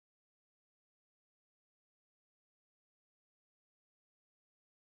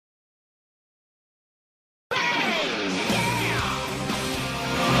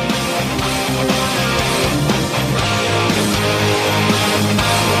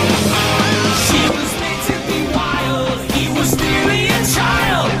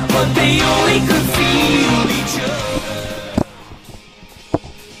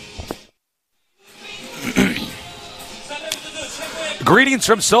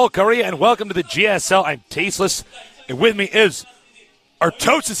Greetings from Seoul, Korea, and welcome to the GSL. I'm Tasteless, and with me is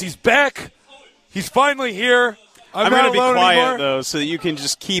Ro16. He's back. He's finally here. I'm going to be quiet, anymore. though, so that you can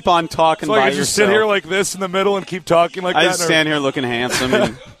just keep on talking so by I can yourself. just sit here like this in the middle and keep talking like that? I just stand here looking handsome,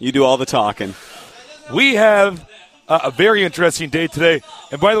 and you do all the talking. We have a very interesting day today.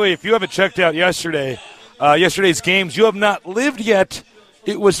 And by the way, if you haven't checked out yesterday's games, you have not lived yet.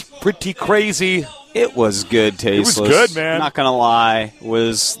 It was pretty crazy. It was good, Tasteless. It was good, man. Not going to lie, it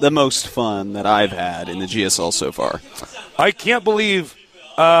was the most fun that I've had in the GSL so far. I can't believe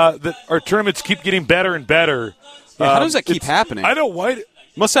that our tournaments keep getting better and better. Yeah, how does that keep happening? I don't know why.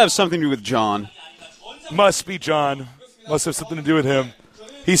 Must have something to do with John. Must be John. Must have something to do with him.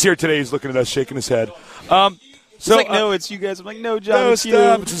 He's here today. He's looking at us, shaking his head. So it's like, no, it's you guys. I'm like, no, John, no, it's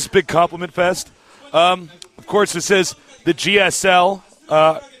stop. you. It's this big compliment fest. Of course, this is the GSL.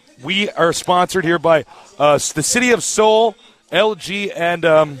 We are sponsored here by the City of Seoul, LG, and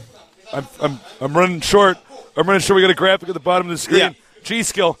I'm running short. We got a graphic at the bottom of the screen. Yeah.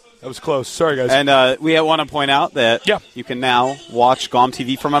 G-Skill. That was close. Sorry, guys. And we want to point out that you can now watch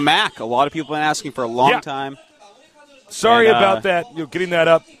IMMvp from a Mac. A lot of people have been asking for a long time. Sorry about that. Getting that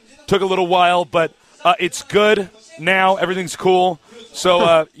up took a little while, but it's good now. Everything's cool.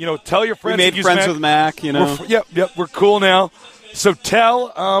 So, tell your friends. We made friends with Mac, We're cool now. So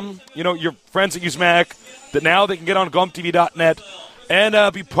tell, your friends that use Mac that now they can get on IMMvp.net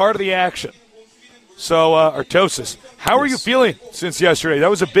and be part of the action. So, Artosis, how are you feeling since yesterday? That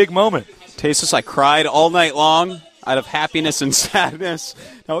was a big moment. Tasteless, I cried all night long out of happiness and sadness.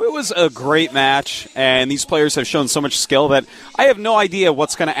 No, it was a great match, and these players have shown so much skill that I have no idea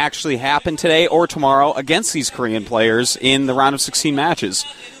what's going to actually happen today or tomorrow against these Korean players in the round of 16 matches.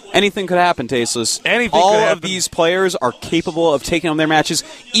 Anything could happen, Tasteless. All of these players are capable of taking on their matches.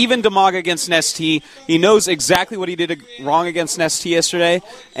 Even Damaga against Nest-T. He knows exactly what he did wrong against Nest-T yesterday,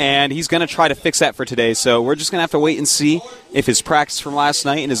 and he's going to try to fix that for today. So we're just going to have to wait and see if his practice from last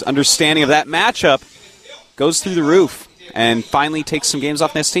night and his understanding of that matchup goes through the roof and finally takes some games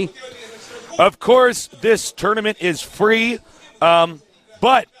off Nest-T. Of course, this tournament is free,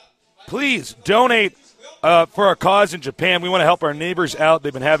 but please donate for our cause in Japan. We want to help our neighbors out.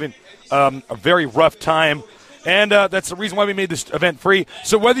 They've been having a very rough time, and that's the reason why we made this event free.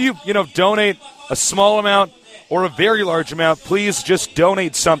 So whether you donate a small amount or a very large amount, please just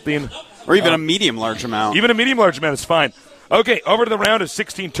donate something. Or even a medium-large amount. Even a medium-large amount is fine. Okay, over to the round of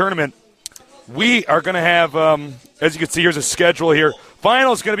 16 tournament. We are going to have, as you can see, here's a schedule here.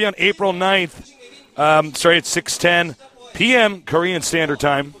 Final is going to be on April 9th, starting at 6:10 p.m. Korean Standard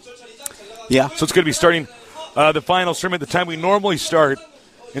Time. Yeah. So it's going to be starting the finals tournament at the time we normally start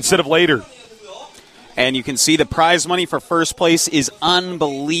instead of later. And you can see the prize money for first place is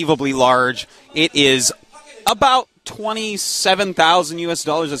unbelievably large. It is about $27,000 US.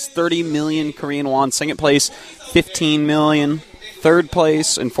 That's 30 million Korean won. Second place, 15 million. Third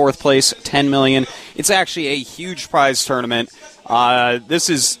place and fourth place, 10 million. It's actually a huge prize tournament. This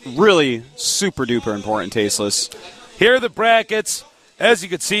is really super duper important, Tasteless. Here are the brackets. As you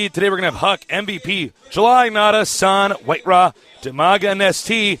can see, today we're going to have Huck, MVP, July, Nada, San, White Ra, Damaga, and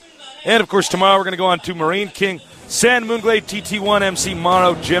ST. And, of course, tomorrow we're going to go on to Marine King, San, Moonglade, TT1, MC,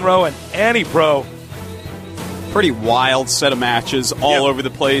 Mono, Jinro, and Annie Pro. Pretty wild set of matches all over the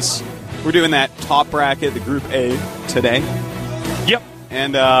place. We're doing that top bracket, the Group A, today. Yep.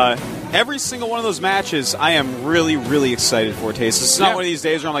 And every single one of those matches I am really, really excited for, Taste. It's not one of these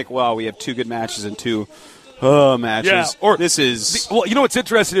days where I'm like, wow, we have two good matches and two matches. Yeah, or this is... Well, you know what's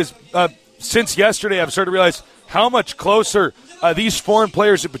interesting is since yesterday I've started to realize how much closer these foreign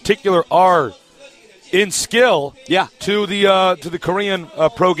players in particular are in skill to the Korean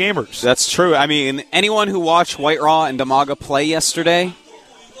pro gamers. That's true. I mean, anyone who watched White Raw and Damaga play yesterday,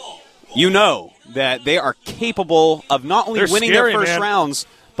 you know that they are capable of not only winning their first rounds,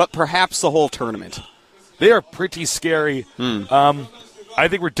 but perhaps the whole tournament. They are pretty scary. I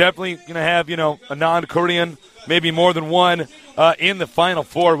think we're definitely going to have, a non-Korean, maybe more than one, in the Final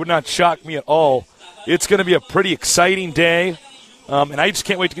Four. It would not shock me at all. It's going to be a pretty exciting day, and I just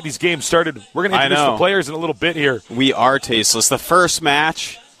can't wait to get these games started. We're going to introduce the players in a little bit here. We are, Tasteless. The first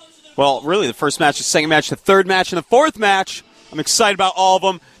match, well, really the first match, the second match, the third match, and the fourth match. I'm excited about all of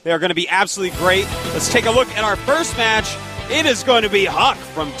them. They are going to be absolutely great. Let's take a look at our first match. It is going to be Huck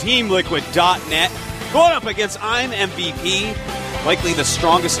from TeamLiquid.net going up against IMMvp, likely the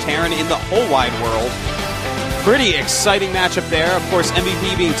strongest Terran in the whole wide world. Pretty exciting matchup there. Of course,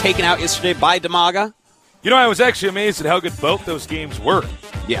 MVP being taken out yesterday by Damaga. I was actually amazed at how good both those games were.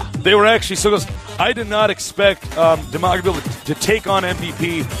 Yeah. They were actually so close. I did not expect Damaga to be able to take on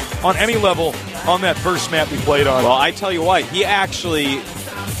MVP on any level on that first map we played on. Well, I tell you what, he actually,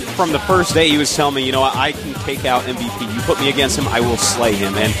 from the first day, he was telling me, you know what, I can take out MVP. You put me against him, I will slay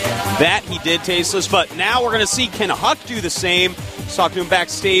him. And that he did, Tasteless. But now we're going to see Can Huck do the same. I was talking to him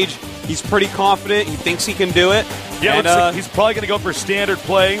backstage. He's pretty confident. He thinks he can do it. Yeah, and, looks like he's probably going to go for standard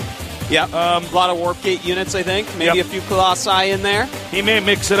play. Yeah, a lot of Warp Gate units, I think. Maybe a few Colossi in there. He may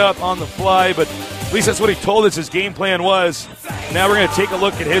mix it up on the fly, but at least that's what he told us his game plan was. Now we're going to take a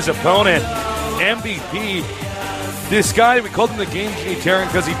look at his opponent, MVP. This guy, we called him the Game Genie Terran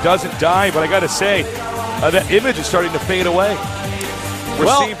because he doesn't die, but I got to say, that image is starting to fade away.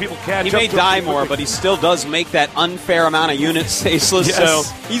 We're seeing people catch up to him. He may die more, but he still does make that unfair amount of units, Tasteless. Yes. So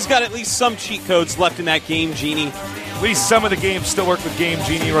he's got at least some cheat codes left in that Game Genie. At least some of the games still work with Game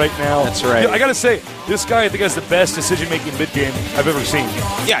Genie right now. That's right. I got to say, this guy I think has the best decision-making mid-game I've ever seen.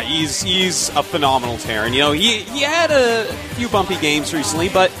 Yeah, he's a phenomenal Terran. You know, he had a few bumpy games recently,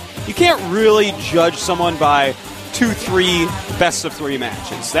 but you can't really judge someone by 2-3 best-of-3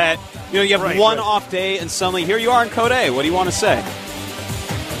 matches. That, you know, you have one off day, and suddenly here you are in Code A. What do you want to say?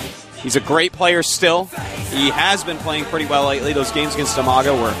 He's a great player still. He has been playing pretty well lately. Those games against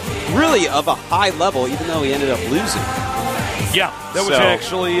Amaga were really of a high level, even though he ended up losing. Yeah, that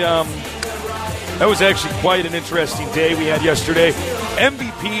was actually quite an interesting day we had yesterday.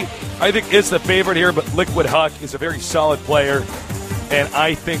 MVP, I think, is the favorite here, but LiquidHuk is a very solid player, and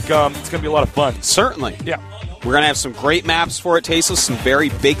I think it's going to be a lot of fun. Certainly. Yeah. We're going to have some great maps for it, Tasteless, some very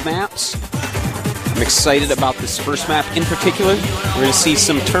big maps. I'm excited about this first map in particular. We're going to see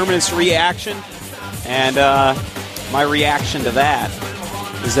some Terminus reaction, and my reaction to that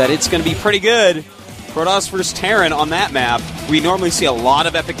is that it's going to be pretty good. Protoss versus Terran on that map. We normally see a lot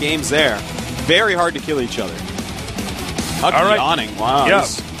of epic games there. Very hard to kill each other. Huck yawning. Wow. Yeah.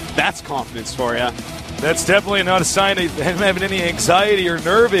 That's confidence for you. That's definitely not a sign of him having any anxiety or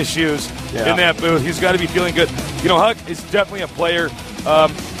nerve issues in that booth. He's got to be feeling good. You know, Huck is definitely a player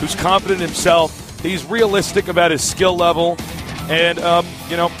who's confident in himself. He's realistic about his skill level. And,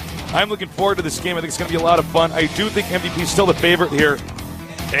 you know, I'm looking forward to this game. I think it's going to be a lot of fun. I do think MVP is still the favorite here.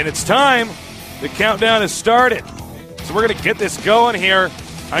 And it's time. The countdown has started. So we're going to get this going here.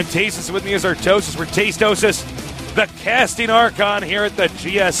 I'm Tasis. With me is Artosis. We're Tastosis, the casting Archon here at the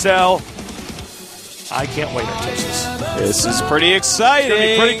GSL. I can't wait, Artosis. This is pretty exciting.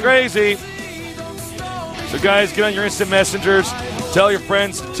 It's going to be pretty crazy. So, guys, get on your instant messengers. Tell your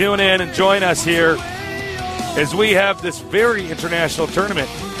friends to tune in and join us here as we have this very international tournament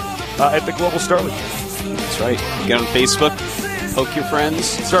at the Global Star League. That's right. Get on Facebook, poke your friends.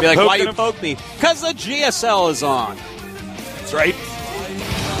 Start be like, why you them. poke me? Because the GSL is on. That's right.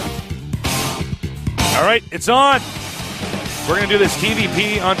 All right, it's on. We're going to do this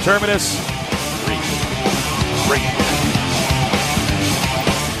TVP on Terminus. Great.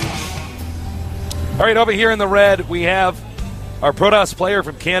 All right, over here in the red, we have our Protoss player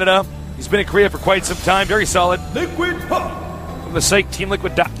from Canada. He's been in Korea for quite some time. Very solid. LiquidHuk from the site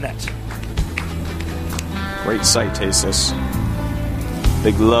teamliquid.net. Great site, Tasteless.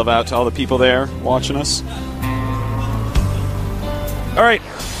 Big love out to all the people there watching us. All right,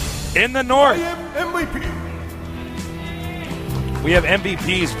 in the north, we have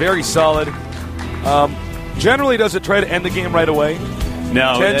MVPs, very solid. Generally doesn't try to end the game right away.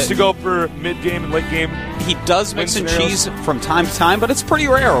 No. Tends to go for mid-game and late-game. He does mix in cheese from time to time, but it's pretty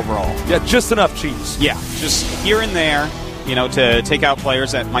rare overall. Yeah, just enough cheese. Yeah, just here and there, you know, to take out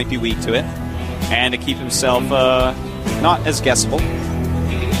players that might be weak to it, and to keep himself not as guessable.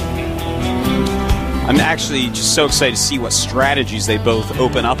 I'm actually just so excited to see what strategies they both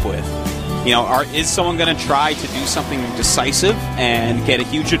open up with. You know, is someone going to try to do something decisive and get a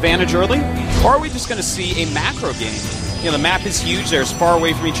huge advantage early? Or are we just going to see a macro game? You know, the map is huge. They're as far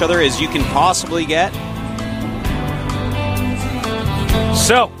away from each other as you can possibly get.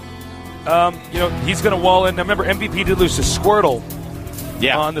 So, you know, he's going to wall in. Now, remember, MVP did lose to Squirtle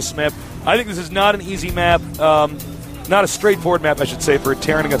on this map. I think this is not an easy map. Not a straightforward map, I should say, for a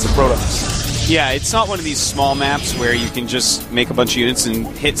Terran against a Protoss. Yeah, it's not one of these small maps where you can just make a bunch of units and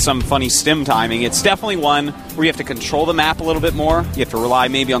hit some funny stim timing. It's definitely one where you have to control the map a little bit more. You have to rely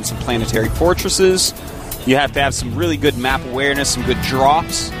maybe on some planetary fortresses. You have to have some really good map awareness, some good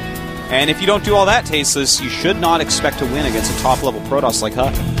drops. And if you don't do all that, Tasteless, you should not expect to win against a top-level Protoss like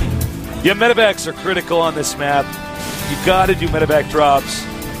Huck. Yeah, medevacs are critical on this map. You've got to do medevac drops.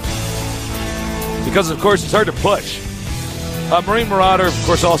 Because, of course, it's hard to push. Marine Marauder, of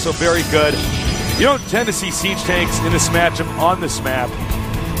course, also very good. You don't tend to see siege tanks in this matchup on this map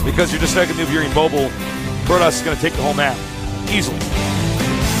because you're just not going to do your immobile. Protoss is going to take the whole map easily.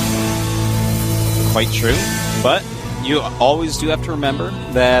 Quite true. But you always do have to remember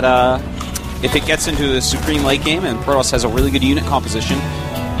that if it gets into a supreme late game and Protoss has a really good unit composition,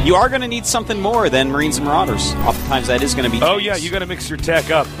 you are going to need something more than Marines and Marauders. Oftentimes that is going to be Oh tanks. yeah, you got to mix your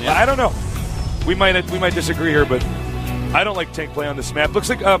tech up. Yeah. I don't know. We might disagree here, but I don't like tank play on this map. Looks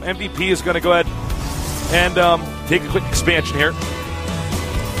like MVP is going to go ahead and take a quick expansion here.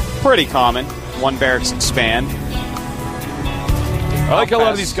 Pretty common. One barracks expand. I like how a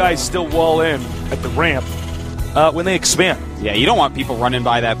lot of these guys still wall in at the ramp when they expand. Yeah, you don't want people running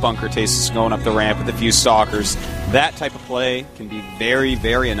by that bunker Tasteless going up the ramp with a few stalkers. That type of play can be very,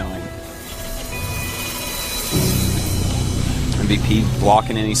 very annoying. MVP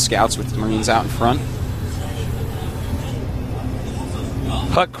blocking any scouts with the Marines out in front.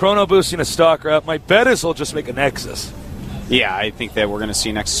 Huk chrono boosting a stalker up. My bet is he'll just make a Nexus. Yeah, I think that we're going to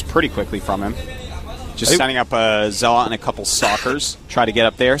see Nexus pretty quickly from him. Just setting up a Zealot and a couple stalkers. Try to get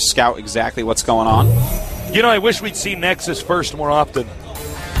up there, scout exactly what's going on. You know, I wish we'd see Nexus first more often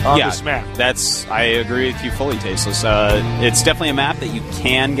on this map. I agree with you fully, Tasteless. It's definitely a map that you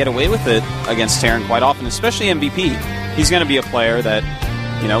can get away with it against Terran quite often, especially MVP. He's going to be a player that,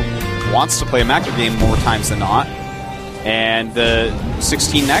 you know, wants to play a macro game more times than not. And the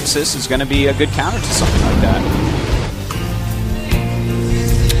 16 Nexus is going to be a good counter to something like that.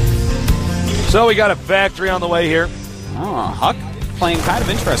 So we got a factory on the way here. Oh, Huk playing kind of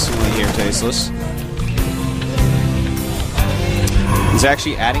interestingly here, Tasteless. He's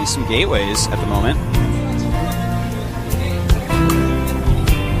actually adding some gateways at the moment.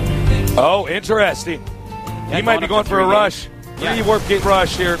 Oh, interesting. Yeah, he might be going for a rush. Three warp gate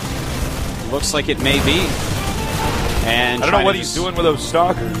rush here. Looks like it may be. And I don't know what he's doing with those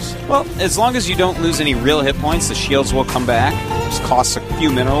stalkers. Well, as long as you don't lose any real hit points, the shields will come back. Just costs a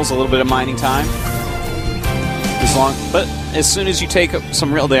few minerals, a little bit of mining time. But as soon as you take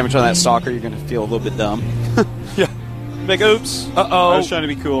some real damage on that stalker, you're going to feel a little bit dumb. Yeah. Like, oops. Uh-oh. I was trying to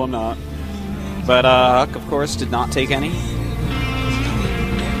be cool, I'm not. But Huk, of course, did not take any.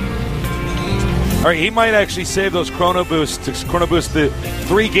 All right, he might actually save those chrono boosts to chrono boost the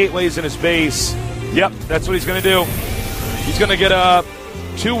 3 gateways in his base. Yep, that's what he's going to do. He's going to get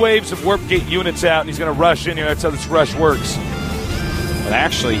 2 waves of warp gate units out, and he's going to rush in here. That's how this rush works. But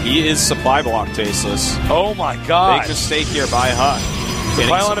actually, he is supply block Tasteless. Oh my God! Big mistake here by Huk. Is the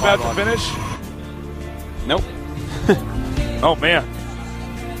pylon about to finish? Nope. Oh man!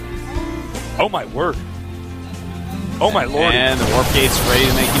 Oh my word! Oh my lord! And the warp gate's ready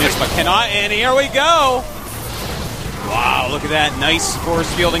to make units, but cannot. And here we go! Wow, look at that nice force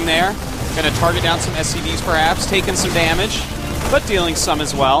fielding there. Going to target down some SCVs perhaps, taking some damage, but dealing some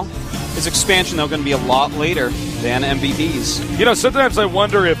as well. His expansion, though, going to be a lot later than MVP's. You know, sometimes I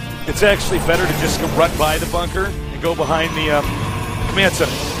wonder if it's actually better to just go run by the bunker and go behind the command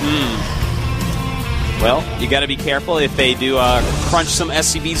center. Well, you got to be careful if they do crunch some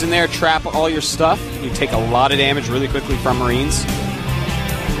SCVs in there, trap all your stuff. You take a lot of damage really quickly from Marines.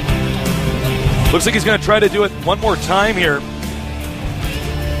 Looks like he's going to try to do it one more time here.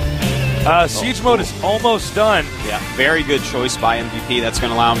 Siege mode is almost done. Yeah, very good choice by MVP. That's going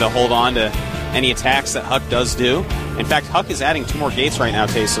to allow him to hold on to any attacks that Huk does do. In fact, Huk is adding 2 more gates right now,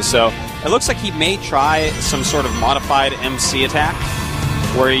 Tasteless. So it looks like he may try some sort of modified MC attack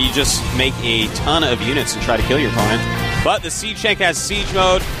where you just make a ton of units and try to kill your opponent. But the Siege Tank has siege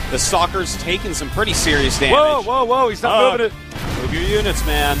mode. The Stalker's taking some pretty serious damage. Whoa, whoa, whoa. He's not moving it. Move your units,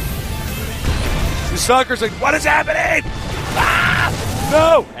 man. The Stalker's like, what is happening? Ah!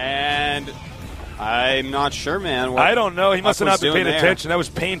 No! And I'm not sure, man. I don't know. He must have not been paying attention. That was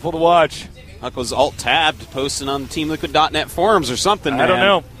painful to watch. Huk was alt-tabbed, posting on the TeamLiquid.net forums or something, man. I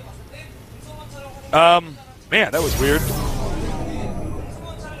don't know. Man, that was weird.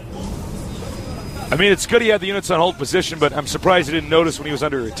 I mean, it's good he had the units on hold position, but I'm surprised he didn't notice when he was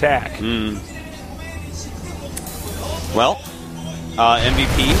under attack. Well,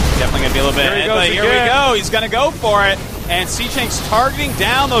 MVP definitely going to be a little bit ahead, but here we go. He's going to go for it. And Siege-Tank's targeting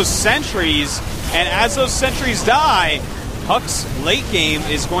down those sentries. And as those sentries die, Huk's late game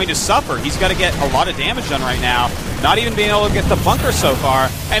is going to suffer. He's got to get a lot of damage done right now. Not even being able to get the bunker so far.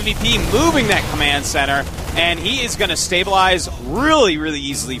 MVP moving that command center. And he is going to stabilize really, really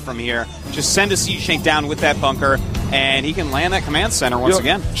easily from here. Just send a Siege Tank down with that bunker, and he can land that command center once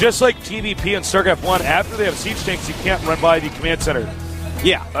again. Just like TVP and StarCraft 1, after they have Siege Tanks, you can't run by the command center.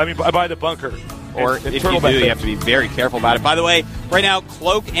 Yeah. I mean, by the bunker. Or if you do, you have to be very careful about it. By the way, right now,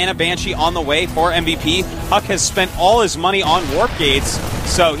 Cloak and a Banshee on the way for MVP. Huk has spent all his money on warp gates,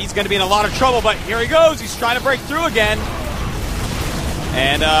 so he's going to be in a lot of trouble, but here he goes. He's trying to break through again.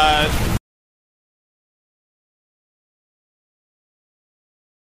 And